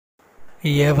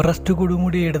ഈ എവറസ്റ്റ്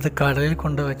കൊടുമുടി എടുത്ത് കടലിൽ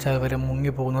കൊണ്ടുവച്ചാൽ വരെ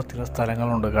മുങ്ങിപ്പോകുന്ന ചില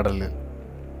സ്ഥലങ്ങളുണ്ട് കടലിൽ.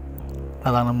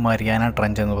 അതാണ് മരിയാന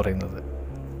ട്രെഞ്ച് എന്ന് പറയുന്നത്.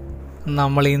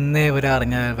 നമ്മൾ ഇന്നേ വരെ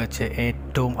അറിഞ്ഞതിൽ വെച്ച്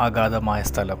ഏറ്റവും അഗാധമായ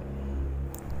സ്ഥലം.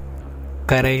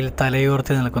 കരയിൽ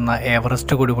തലയുയർത്തി നിൽക്കുന്ന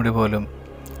എവറസ്റ്റ് കൊടുമുടി പോലും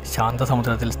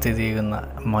ശാന്തസമുദ്രത്തിൽ സ്ഥിതി ചെയ്യുന്ന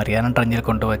മരിയാന ട്രെഞ്ചിൽ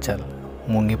കൊണ്ടുവച്ചാൽ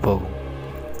മുങ്ങിപ്പോകും.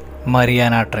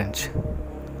 മരിയാന ട്രെഞ്ച്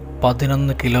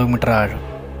 11 കിലോമീറ്റർ ആഴം.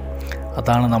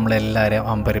 അതാണ് നമ്മളെല്ലാവരെയും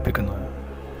അമ്പരപ്പിക്കുന്നത്.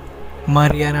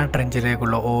 മരിയാന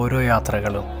ട്രെഞ്ചിലേക്കുള്ള ഓരോ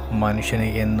യാത്രകളും മനുഷ്യന്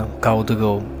എന്നും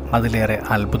കൗതുകവും അതിലേറെ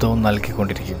അത്ഭുതവും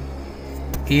നൽകിക്കൊണ്ടിരിക്കും.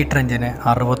 ഈ ട്രെഞ്ചിന്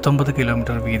 69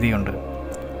 കിലോമീറ്റർ വീതിയുണ്ട്.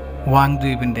 വാങ്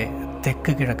ദ്വീപിൻ്റെ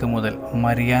തെക്ക് കിഴക്ക് മുതൽ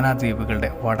മരിയാന ദ്വീപുകളുടെ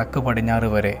വടക്ക് പടിഞ്ഞാറ്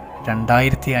വരെ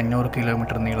 2500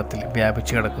 കിലോമീറ്റർ നീളത്തിൽ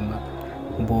വ്യാപിച്ചു കിടക്കുന്ന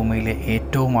ഭൂമിയിലെ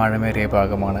ഏറ്റവും ആഴമേറിയ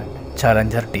ഭാഗമാണ്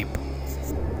ചലഞ്ചർ ഡീപ്പ്.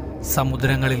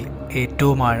 സമുദ്രങ്ങളിൽ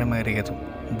ഏറ്റവും ആഴമേറിയതും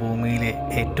ഭൂമിയിലെ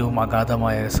ഏറ്റവും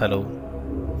അഗാധമായ സ്ഥലവും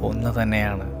ഒന്ന്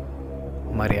തന്നെയാണ്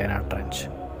മരിയാന ട്രെഞ്ച്.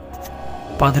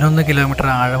 11 കിലോമീറ്റർ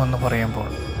ആഴമെന്ന് പറയുമ്പോൾ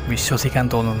വിശ്വസിക്കാൻ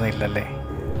തോന്നുന്നില്ലല്ലേ?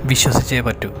 വിശ്വസിച്ചേ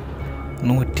പറ്റൂ.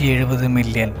 170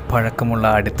 മില്യൺ പഴക്കമുള്ള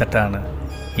അടിത്തട്ടാണ്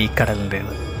ഈ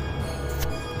കടലിൻ്റേത്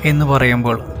എന്ന്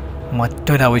പറയുമ്പോൾ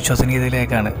മറ്റൊരു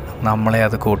അവിശ്വസനീയതയിലേക്കാണ് നമ്മളെ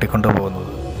അത് കൂട്ടിക്കൊണ്ടു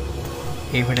പോകുന്നത്.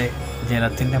 ഇവിടെ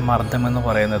ജലത്തിൻ്റെ മർദ്ദമെന്ന്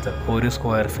പറയുന്നത് 1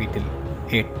 സ്ക്വയർ ഫീറ്റിൽ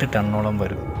 8 ടണ്ണോളം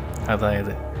വരും.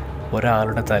 അതായത്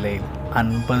ഒരാളുടെ തലയിൽ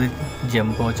 50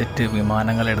 ജംബോ ജെറ്റ്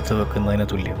വിമാനങ്ങൾ എടുത്തു വെക്കുന്നതിന്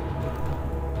തുല്യം.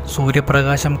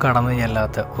 സൂര്യപ്രകാശം കടന്നു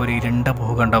ചെല്ലാത്ത ഒരു ഇരുണ്ട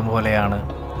ഭൂഖണ്ഡം പോലെയാണ്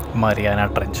മരിയാന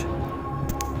ട്രെഞ്ച്.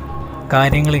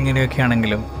 കാര്യങ്ങൾ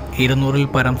ഇങ്ങനെയൊക്കെയാണെങ്കിലും 200-ൽ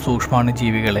പരം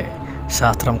സൂക്ഷ്മാണുജീവികളെ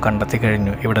ശാസ്ത്രം കണ്ടെത്തി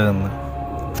കഴിഞ്ഞു ഇവിടെ നിന്ന്.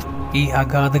 ഈ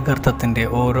അഗാധ ഗർത്തത്തിൻ്റെ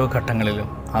ഓരോ ഘട്ടങ്ങളിലും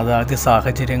അതാദ്യ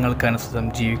സാഹചര്യങ്ങൾക്കനുസൃതം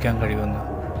ജീവിക്കാൻ കഴിയുന്ന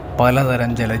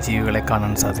പലതരം ജലജീവികളെ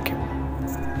കാണാൻ സാധിക്കും.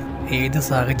 ഏത്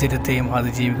സാഹചര്യത്തെയും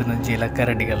അതിജീവിക്കുന്ന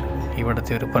ജലക്കരടികൾ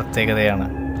ഇവിടുത്തെ ഒരു പ്രത്യേകതയാണ്.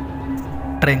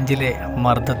 ട്രെഞ്ചിലെ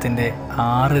മർദ്ദത്തിൻ്റെ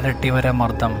 6 ഇരട്ടി വരെ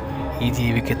മർദ്ദം ഈ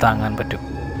ജീവിക്ക് താങ്ങാൻ പറ്റും.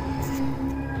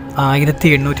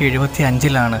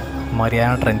 1875-ലാണ്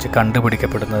മരിയാന ട്രെഞ്ച്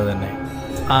കണ്ടുപിടിക്കപ്പെടുന്നത് തന്നെ.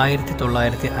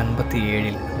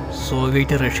 1957-ൽ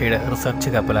സോവിയറ്റ് റഷ്യയുടെ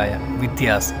റിസർച്ച് കപ്പലായ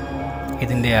വിദ്യാസ്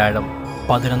ഇതിൻ്റെ ആഴം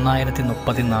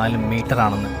 11,034 മീറ്റർ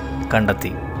ആണെന്ന്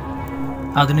കണ്ടെത്തി.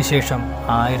 അതിനുശേഷം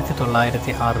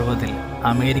 1960-ൽ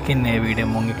അമേരിക്കൻ നേവിയുടെ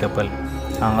മുങ്ങിക്കപ്പൽ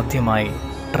ആദ്യമായി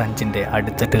ട്രെഞ്ചിൻ്റെ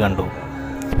അടിത്തട്ട് കണ്ടു.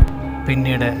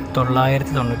 പിന്നീട്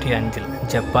 1995-ൽ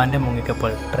ജപ്പാൻ്റെ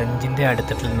മുങ്ങിക്കപ്പൽ ട്രെഞ്ചിൻ്റെ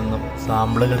അടിത്തട്ടിൽ നിന്നും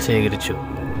സാമ്പിളുകൾ ശേഖരിച്ചു.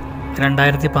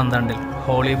 2012-ൽ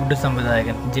ഹോളിവുഡ്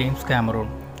സംവിധായകൻ James Cameron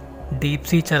deep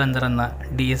see challenger എന്ന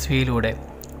DSVയിലൂടെ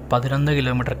 11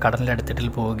 കിലോമീറ്റർ കടലിൻ്റെ അടിത്തട്ടിൽ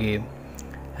പോവുകയും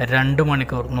 2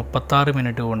 മണിക്കൂർ 36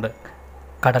 മിനിറ്റ് കൊണ്ട്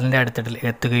കടലിൻ്റെ അടിത്തട്ടിൽ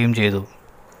എത്തുകയും ചെയ്തു.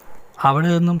 അവിടെ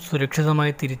നിന്നും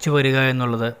സുരക്ഷിതമായി തിരിച്ചു വരിക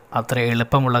എന്നുള്ളത് അത്ര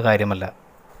എളുപ്പമുള്ള കാര്യമല്ല.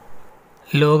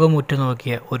 ലോകം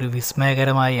ഉറ്റുനോക്കിയ ഒരു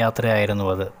വിസ്മയകരമായ യാത്രയായിരുന്നു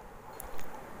അത്.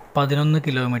 11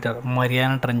 കിലോമീറ്റർ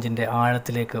മരിയാന ട്രെഞ്ചിൻ്റെ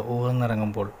ആഴത്തിലേക്ക്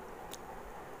ഊർന്നിറങ്ങുമ്പോൾ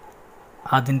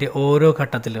അതിൻ്റെ ഓരോ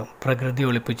ഘട്ടത്തിലും പ്രകൃതി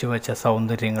ഒളിപ്പിച്ചു വെച്ച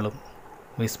സൗന്ദര്യങ്ങളും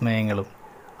വിസ്മയങ്ങളും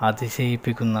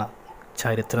അതിശയിപ്പിക്കുന്ന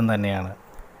ചരിത്രം തന്നെയാണ്.